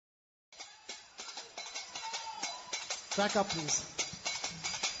Back up, please.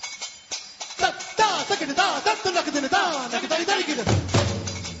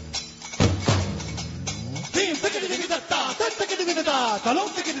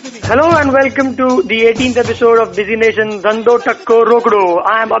 Hello and welcome to the 18th episode of Busy Nation Dhando Takko Rokdo.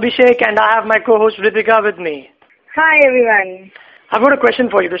 I am Abhishek and I have my co-host Ritika with me. Hi everyone. I've got a question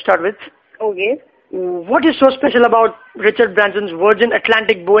for you to start with. Okay. What is so special about Richard Branson's Virgin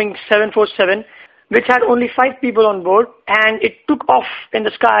Atlantic Boeing 747, which had only 5 people on board and it took off in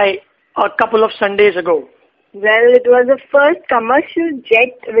the sky a couple of Sundays ago? Well, it was the first commercial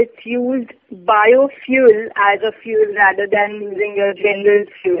jet which used biofuel as a fuel rather than using a general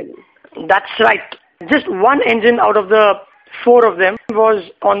fuel. That's right. Just one engine out of the 4 of them was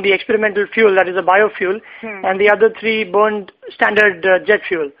on the experimental fuel, that is a biofuel, and the other 3 burned standard jet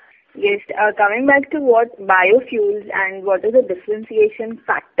fuel. Yes, coming back to what biofuels and what is the differentiation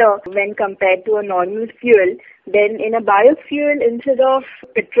factor when compared to a normal fuel, then in a biofuel, instead of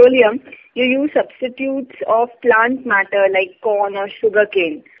petroleum, you use substitutes of plant matter like corn or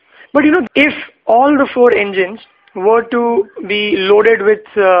sugarcane. But if all the 4 engines were to be loaded with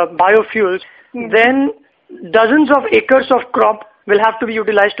biofuels, then dozens of acres of crop will have to be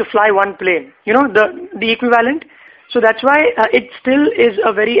utilized to fly one plane. The equivalent. So that's why it still is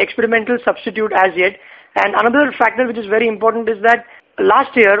a very experimental substitute as yet. And another factor which is very important is that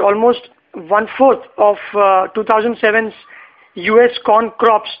last year almost 1/4 of 2007's US corn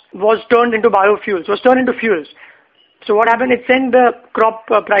crops was turned into biofuels, was turned into fuels. So what happened, it sent the crop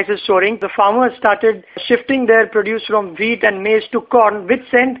prices soaring. The farmers started shifting their produce from wheat and maize to corn, which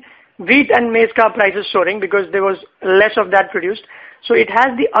sent wheat and maize prices soaring because there was less of that produced. So it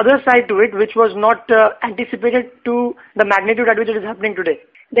has the other side to it, which was not anticipated to the magnitude at which it is happening today.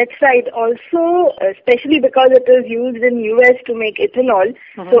 That's right. Also, especially because it is used in US to make ethanol,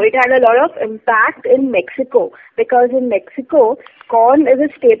 so it had a lot of impact in Mexico. Because in Mexico, corn is a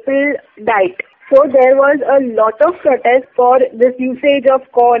staple diet. So there was a lot of protest for this usage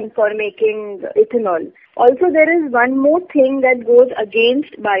of corn for making ethanol. Also, there is one more thing that goes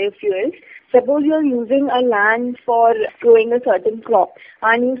against biofuels. Suppose you're using a land for growing a certain crop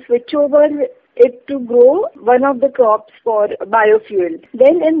and you switch over it to grow one of the crops for biofuel.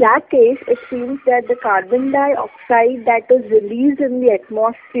 Then in that case, it seems that the carbon dioxide that is released in the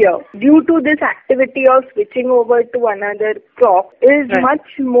atmosphere due to this activity of switching over to another crop is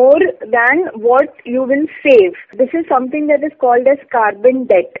much more than what you will save. This is something that is called as carbon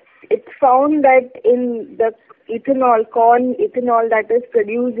debt. It's found that in the corn ethanol that is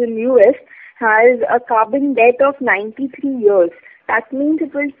produced in US has a carbon debt of 93 years. That means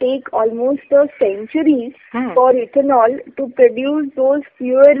it will take almost a century for ethanol to produce those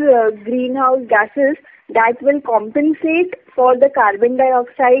fewer greenhouse gases that will compensate for the carbon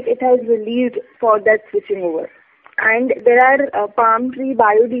dioxide it has released for that switching over. And there are palm tree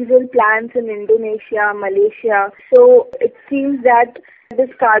biodiesel plants in Indonesia, Malaysia. So it seems that this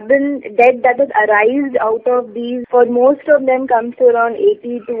carbon debt that has arisen out of these, for most of them, comes to around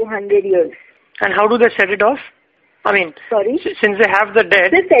 80 to 100 years. And how do they set it off? I mean, since they have the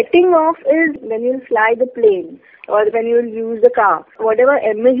debt... The setting off is when you fly the plane or when you use the car. Whatever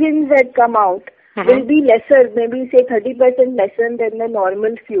emissions that come out will be lesser, maybe say 30% lesser than the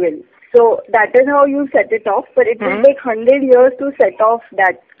normal fuel. So that is how you set it off, but it will take 100 years to set off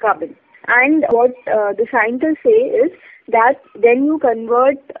that carbon. And what the scientists say is that when you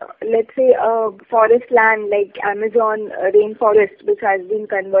convert, let's say, a forest land like Amazon rainforest, which has been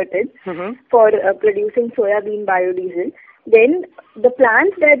converted for producing soybean biodiesel, then the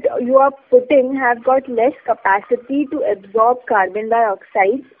plants that you are putting have got less capacity to absorb carbon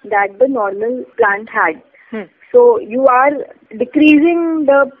dioxide that the normal plant had. So you are decreasing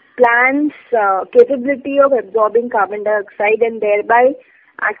the plant's capability of absorbing carbon dioxide and thereby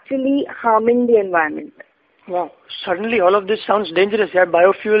actually harming the environment. Wow. Suddenly all of this sounds dangerous.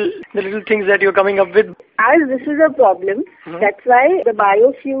 Biofuel, the little things that you're coming up with. As this is a problem, that's why the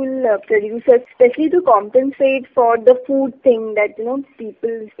biofuel producers, especially to compensate for the food thing that,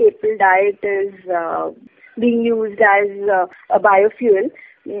 people's staple diet is being used as a biofuel,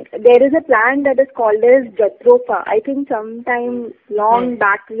 there is a plant that is called as Jatropha. I think sometime long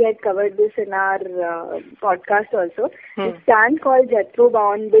back we had covered this in our podcast also. This plant called Jatropha,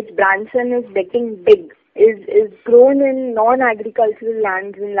 on which Branson is betting big, is grown in non-agricultural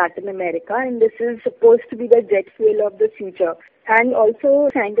lands in Latin America, and this is supposed to be the jet fuel of the future. And also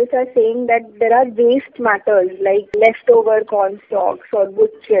scientists are saying that there are waste matters like leftover corn stalks or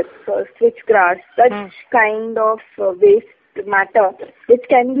wood chips or switchgrass, such kind of waste matter which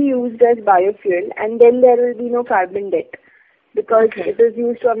can be used as biofuel, and then there will be no carbon debt. because it is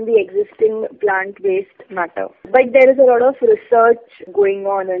used from the existing plant-based matter. But there is a lot of research going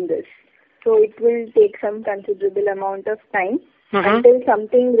on in this. So it will take some considerable amount of time until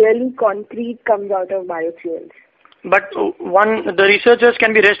something really concrete comes out of biofuels. But the researchers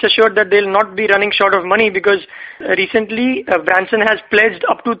can be rest assured that they'll not be running short of money, because recently Branson has pledged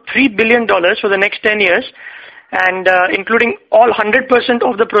up to $3 billion for the next 10 years, and including all 100%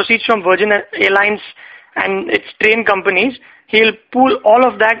 of the proceeds from Virgin Airlines and its train companies. He'll pool all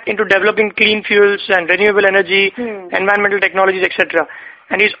of that into developing clean fuels and renewable energy, environmental technologies, etc.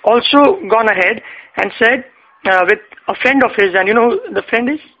 And he's also gone ahead and said with a friend of his, and you know who the friend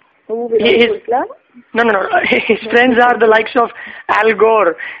is? No. His friends are the likes of Al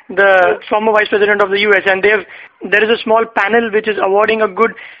Gore, the former Vice President of the US, and there is a small panel which is awarding a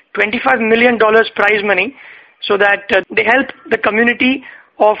good $25 million prize money, so that they help the community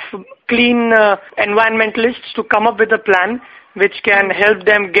of clean environmentalists to come up with a plan which can help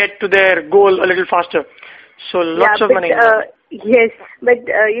them get to their goal a little faster. So lots of money. Yes, but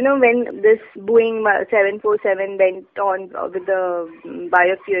when this Boeing 747 went on with the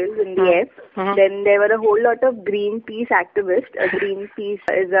biofuels in the air, then there were a whole lot of Greenpeace activists. Greenpeace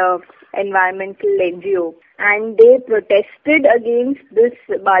is a environmental NGO, and they protested against this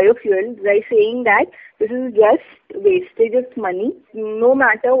biofuel by saying that this is just wastage of money. No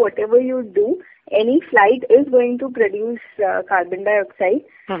matter whatever you do, any flight is going to produce carbon dioxide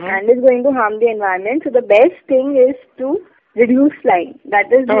and is going to harm the environment. So the best thing is to reduce flying.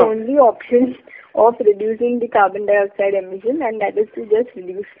 That is the only option of reducing the carbon dioxide emission, and that is to just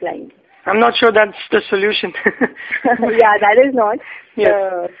reduce flying. I'm not sure that's the solution. Yeah, that is not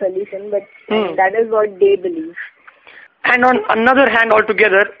the solution, but that is what they believe. And on another hand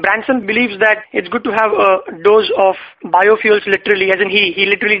altogether, Branson believes that it's good to have a dose of biofuels literally, as in he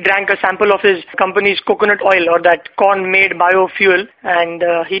literally drank a sample of his company's coconut oil, or that corn-made biofuel, and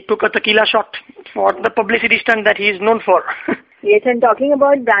he took a tequila shot for the publicity stunt that he is known for. Yes, and talking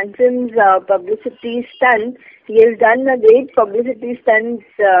about Branson's publicity stunt, he has done a great publicity stunt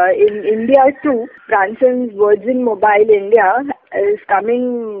in India too. Branson's Virgin Mobile India is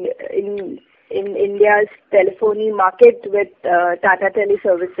coming in India's telephony market with Tata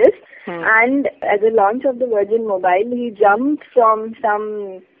Teleservices. And as a launch of the Virgin Mobile, he jumped from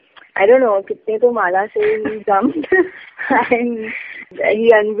some, I don't know, kitne to mala se he jumped and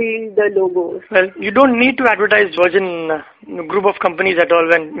he unveiled the logo. Well, you don't need to advertise Virgin group of companies at all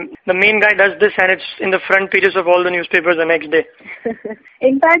when the main guy does this and it's in the front pages of all the newspapers the next day.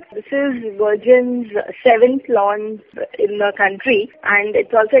 In fact, this is Virgin's 7th launch in the country, and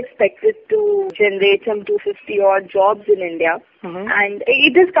it's also expected to generate some 250 odd jobs in India. And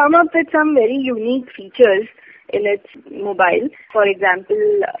it has come up with some very unique features in its mobile. For example,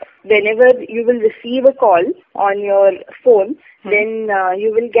 whenever you will receive a call on your phone, then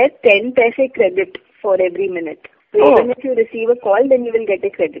you will get 10 paise credit for every minute. So even if you receive a call, then you will get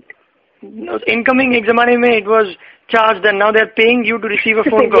a credit. Incoming ek zamane mein it was charged, and now they're paying you to receive a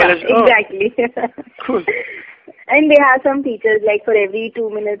phone call. Exactly. Cool. And they have some features like for every 2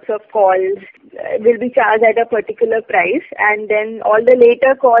 minutes of calls will be charged at a particular price, and then all the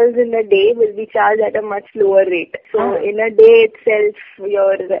later calls in the day will be charged at a much lower rate. So in a day itself,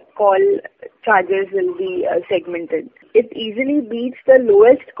 your call charges will be segmented. It easily beats the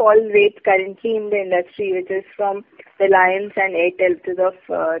lowest call rate currently in the industry, which is from Reliance and Airtel, which is of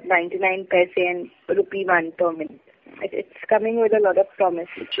 99 paise and rupee 1 per minute. It's coming with a lot of promise.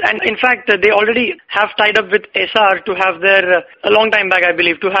 And in fact, they already have tied up with SR to have their, a long time back I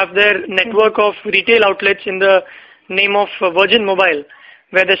believe, to have their network of retail outlets in the name of Virgin Mobile,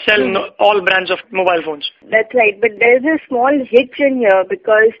 where they sell all brands of mobile phones. That's right, but there's a small hitch in here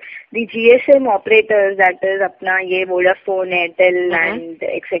because the GSM operators, that is Apna, Ye, Vodafone, Airtel and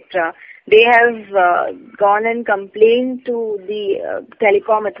etc., they have gone and complained to the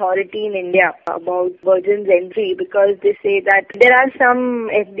telecom authority in India about Virgin's entry, because they say that there are some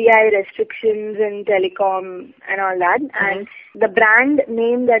FDI restrictions in telecom and all that, and the brand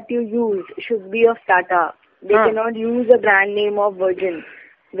name that you use should be of Tata. They cannot use a brand name of Virgin.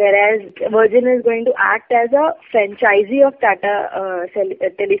 Whereas Virgin is going to act as a franchisee of Tata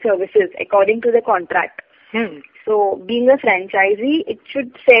Teleservices according to the contract. So, being a franchisee, it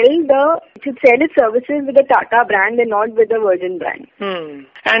should sell its services with the Tata brand and not with the Virgin brand.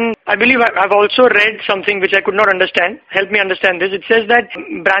 And I believe I've also read something which I could not understand. Help me understand this. It says that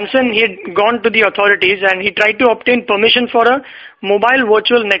Branson, he had gone to the authorities and he tried to obtain permission for a mobile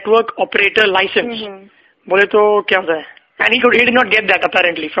virtual network operator license. Bole to kya hota hai? And he did not get that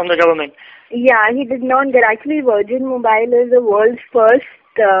apparently from the government. Yeah, he did not get. Actually, Virgin Mobile is the world's first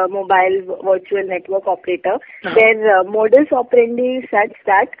mobile virtual network operator. Their modus operandi is such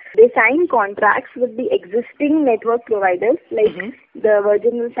that they sign contracts with the existing network providers, like the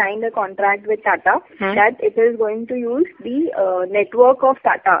Virgin will sign a contract with Tata that it is going to use the network of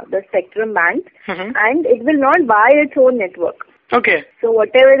Tata, the Spectrum band, and it will not buy its own network. Okay. So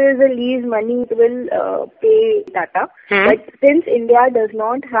whatever is the lease money, it will pay Tata. But since India does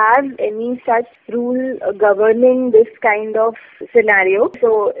not have any such rule governing this kind of scenario,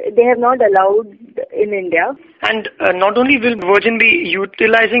 so they have not allowed in India. And not only will Virgin be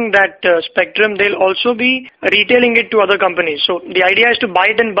utilizing that spectrum, they'll also be retailing it to other companies. So the idea is to buy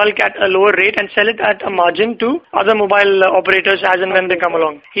it in bulk at a lower rate and sell it at a margin to other mobile operators as and when they come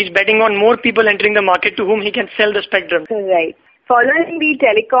along. He's betting on more people entering the market to whom he can sell the spectrum. Right. Following the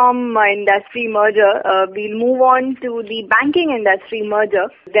telecom industry merger, we'll move on to the banking industry merger.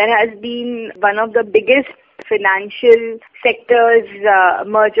 There has been one of the biggest financial sectors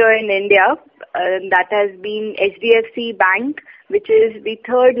merger in India. That has been HDFC Bank, which is the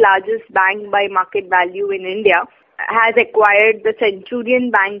third largest bank by market value in India, has acquired the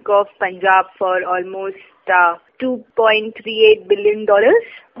Centurion Bank of Punjab for almost $2.38 billion.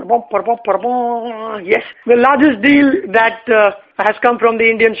 Yes, the largest deal that has come from the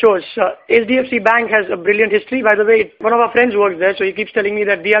Indian shores. HDFC Bank has a brilliant history. By the way, one of our friends works there, so he keeps telling me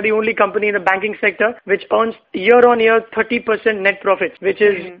that they are the only company in the banking sector which earns year-on-year 30% net profits, which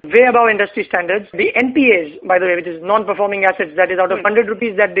is way above industry standards. The NPAs, by the way, which is non-performing assets, that is out of 100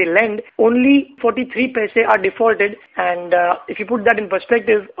 rupees that they lend, only 43 paise are defaulted. And if you put that in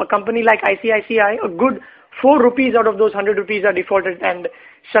perspective, a company like ICICI, a good 4 rupees out of those 100 rupees are defaulted and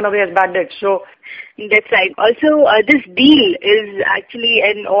shun away as bad debt. So that's right. Also, this deal is actually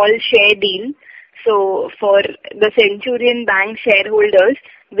an all-share deal. So for the Centurion Bank shareholders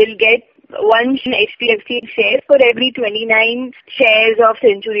will get one HDFC share for every 29 shares of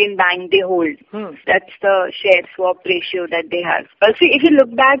Centurion Bank they hold. That's the share swap ratio that they have. Also, if you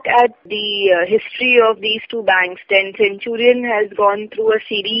look back at the history of these two banks, then Centurion has gone through a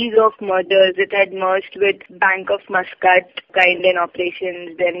series of mergers. It had merged with Bank of Muscat, Indian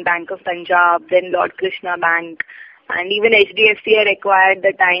operations, then Bank of Punjab, then Lord Krishna Bank, and even HDFC had acquired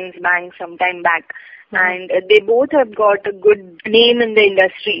the Times Bank some time back. And they both have got a good name in the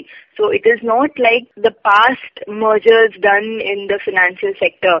industry. So it is not like the past mergers done in the financial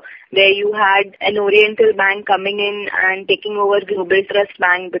sector where you had an Oriental Bank coming in and taking over Global Trust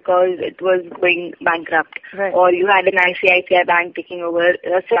Bank because it was going bankrupt. Right. Or you had an ICICI Bank taking over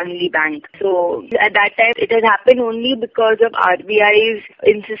a Sunny Bank. So at that time it had happened only because of RBI's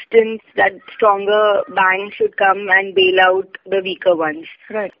insistence that stronger banks should come and bail out the weaker ones.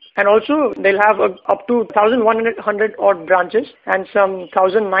 Right. And also they'll have up to 1,100 odd branches and some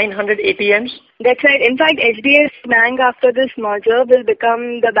 1,900 ATMs. That's right. In fact, HDFC Bank after this merger will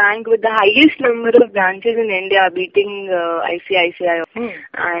become the bank with the highest number of branches in India, beating ICICI.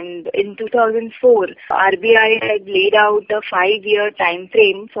 And in 2004, RBI had laid out a 5-year time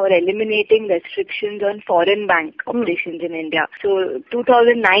frame for eliminating restrictions on foreign bank operations in India. So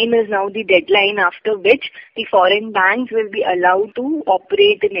 2009 is now the deadline after which the foreign banks will be allowed to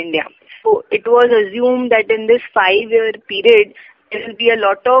operate in India. So it was assumed that in this 5-year period, there will be a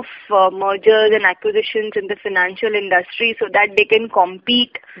lot of mergers and acquisitions in the financial industry so that they can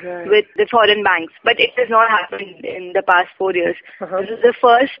compete with the foreign banks. But it has not happened in the past 4 years. This is the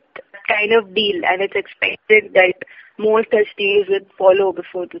first kind of deal, and it's expected that more such deals will follow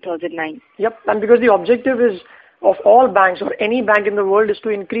before 2009. Yep, and because the objective is of all banks or any bank in the world is to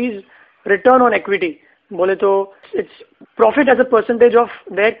increase return on equity. Bole to, it's profit as a percentage of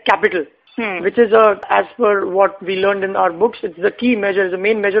their capital. Which is, as per what we learned in our books, it's the key measure, the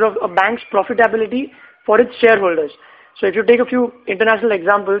main measure of a bank's profitability for its shareholders. So if you take a few international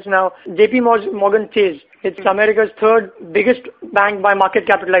examples now, JP Morgan Chase, it's America's third biggest bank by market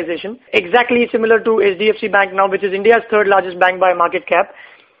capitalization, exactly similar to HDFC Bank now, which is India's third largest bank by market cap.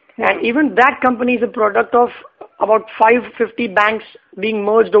 And even that company is a product of about 550 banks being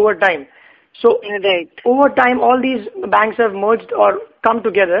merged over time. So over time, all these banks have merged or come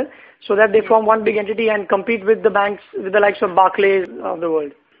together so that they form one big entity and compete with the banks, with the likes of Barclays of the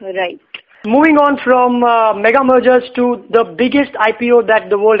world. Right. Moving on from mega mergers to the biggest IPO that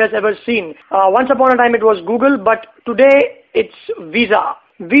the world has ever seen. Once upon a time it was Google, but today it's Visa.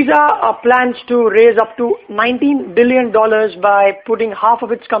 Visa plans to raise up to $19 billion by putting half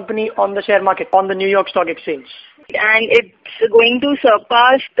of its company on the share market, on the New York Stock Exchange. And it's going to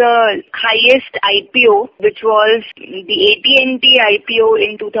surpass the highest IPO, which was the AT&T IPO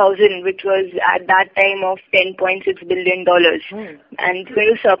in 2000, which was at that time of $10.6 billion. And it's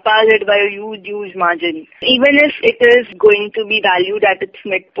going to surpass it by a huge, huge margin. Even if it is going to be valued at its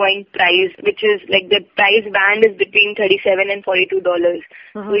midpoint price, which is like the price band is between $37 and $42.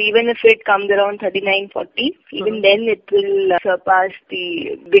 So even if it comes around $39.40, even then it will surpass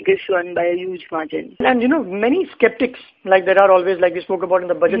the biggest one by a huge margin. And many skeptics, like there are always, like we spoke about in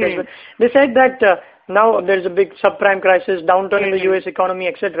the budget as well, they said that now there's a big subprime crisis, downturn in the US economy,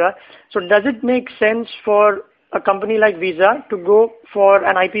 etc. So does it make sense for a company like Visa to go for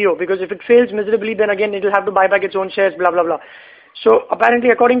an IPO? Because if it fails miserably, then again it will have to buy back its own shares, blah, blah, blah. So apparently,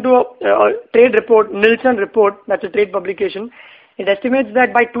 according to a trade report, Nielsen report, that's a trade publication, it estimates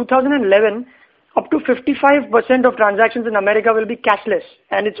that by 2011, up to 55% of transactions in America will be cashless,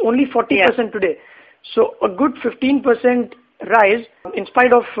 and it's only 40% today. So a good 15% rise in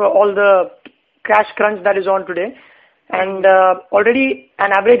spite of all the cash crunch that is on today. And already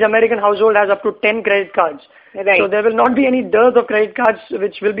an average American household has up to 10 credit cards. Right. So there will not be any dearth of credit cards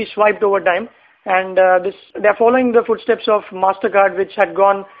which will be swiped over time. And they're following the footsteps of MasterCard, which had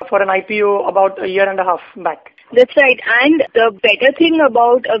gone for an IPO about a year and a half back. That's right. And the better thing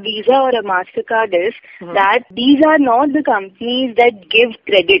about a Visa or a MasterCard is that these are not the companies that give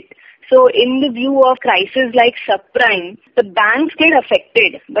credit. So in the view of crises like subprime, the banks get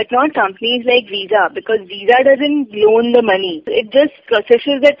affected, but not companies like Visa, because Visa doesn't loan the money. It just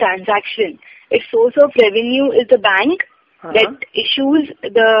processes the transaction. Its source of revenue is the bank that issues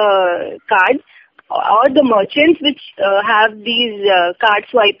the card, or the merchants which have these card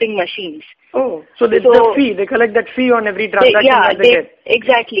swiping machines. Oh, so it's the fee. They collect that fee on every transaction that they get.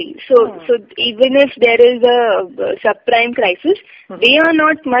 Exactly. So even if there is a subprime crisis, they are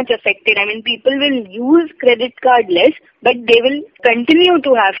not much affected. I mean, people will use credit card less, but they will continue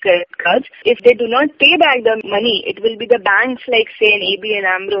to have credit cards. If they do not pay back the money, it will be the banks like, say, an ABN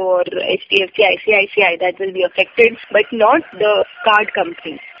AMRO or HDFC, ICICI that will be affected, but not the card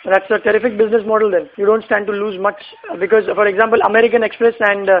company. That's a terrific business model then. You don't stand to lose much because, for example, American Express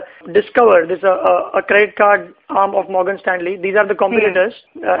and Discover, this a credit card arm of Morgan Stanley, these are the competitors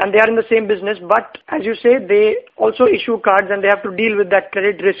and they are in the same business. But as you say, they also issue cards and they have to deal with that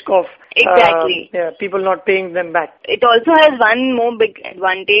credit risk of people not paying them back. It also has one more big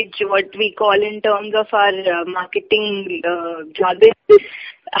advantage, what we call in terms of our marketing job is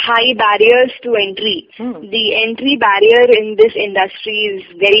high barriers to entry. The entry barrier in this industry is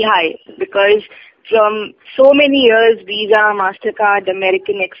very high because from so many years, Visa, MasterCard,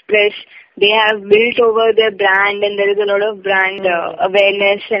 American Express, they have built over their brand and there is a lot of brand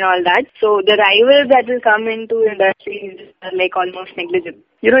awareness and all that. So the rivals that will come into industry are like almost negligible.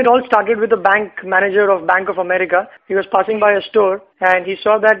 It all started with a bank manager of Bank of America. He was passing by a store and he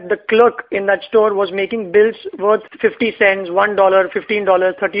saw that the clerk in that store was making bills worth 50 cents, $1, $15,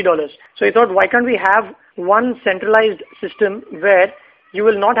 $30. So he thought, why can't we have one centralized system where you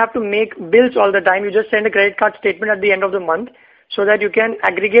will not have to make bills all the time. You just send a credit card statement at the end of the month so that you can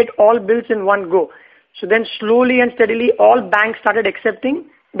aggregate all bills in one go. So then slowly and steadily all banks started accepting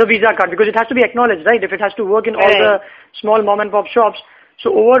the Visa card because it has to be acknowledged, right? If it has to work in all the small mom and pop shops.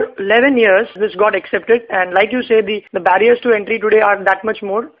 So over 11 years, this got accepted. And like you say, the barriers to entry today are that much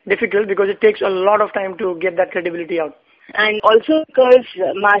more difficult because it takes a lot of time to get that credibility out. And also because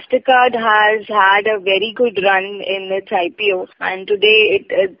MasterCard has had a very good run in its IPO and today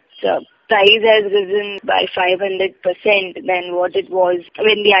its price has risen by 500% than what it was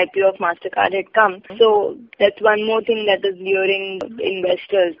when the IPO of MasterCard had come. So that's one more thing that is luring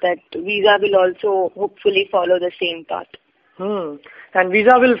investors, that Visa will also hopefully follow the same path. And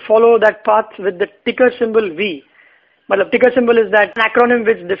Visa will follow that path with the ticker symbol V. But the ticker symbol is that acronym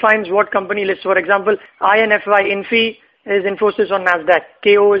which defines what company lists. For example, INFY, Infi, is Infosys on NASDAQ.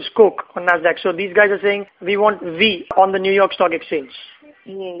 KO is Coke on NASDAQ. So these guys are saying we want V on the New York Stock Exchange.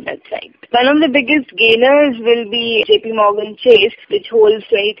 That's right. One of the biggest gainers will be JP Morgan Chase, which holds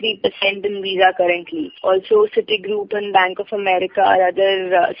 23% in Visa currently. Also Citigroup and Bank of America are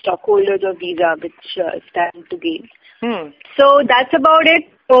other stockholders of Visa which stand to gain. So that's about it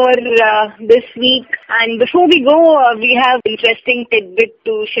for this week. And before we go, we have interesting tidbit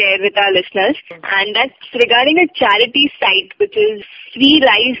to share with our listeners. And that's regarding a charity site which is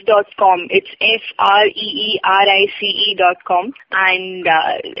freerice.com. It's FREERICE.com. And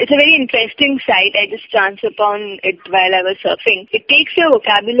it's a very interesting site. I just chanced upon it while I was surfing. It takes a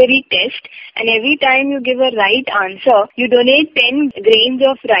vocabulary test and every time you give a right answer, you donate 10 grains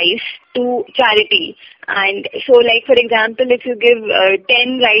of rice to charity. And so, like for example, if you give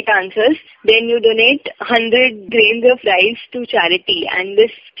 10 right answers, then you donate 100 grains of rice to charity. And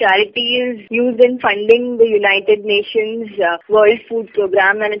this charity is used in funding the United Nations World Food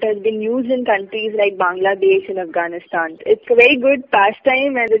Program, and it has been used in countries like Bangladesh and Afghanistan. It's a very good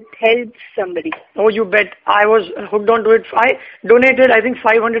pastime and it helps somebody. Oh, you bet. I was hooked onto it. I donated, I think,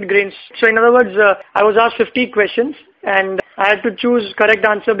 500 grains. So in other words, I was asked 50 questions and I had to choose correct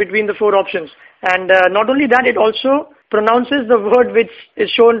answer between the 4 options. And not only that, it also pronounces the word which is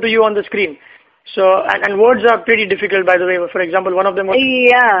shown to you on the screen. So, and words are pretty difficult, by the way. For example, one of them was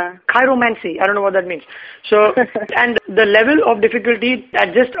chiromancy. I don't know what that means. So, and the level of difficulty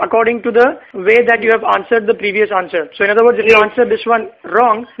adjusts according to the way that you have answered the previous answer. So, in other words, if you answer this one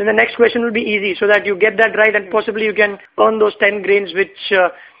wrong, then the next question will be easy, so that you get that right and possibly you can earn those 10 grains which,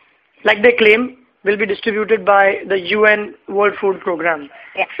 like they claim, will be distributed by the UN World Food Program.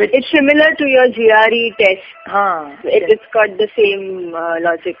 Yeah. It's similar to your GRE test. It's got the same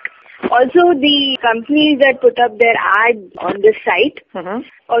logic. Also, the companies that put up their ad on the site,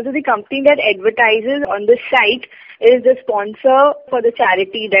 also the company that advertises on the site is the sponsor for the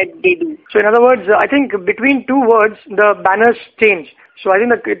charity that they do. So in other words, I think between 2 words, the banners change. So I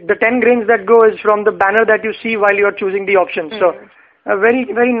think the 10 grains that go is from the banner that you see while you are choosing the options. So a very,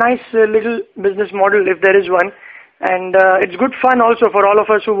 very nice little business model if there is one. And it's good fun also for all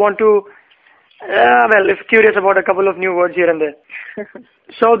of us who want to, if curious about a couple of new words here and there.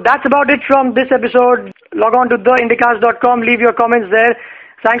 So that's about it from this episode. Log on to theindicast.com. Leave your comments there.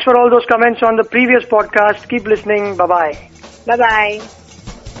 Thanks for all those comments on the previous podcast. Keep listening. Bye-bye. Bye-bye.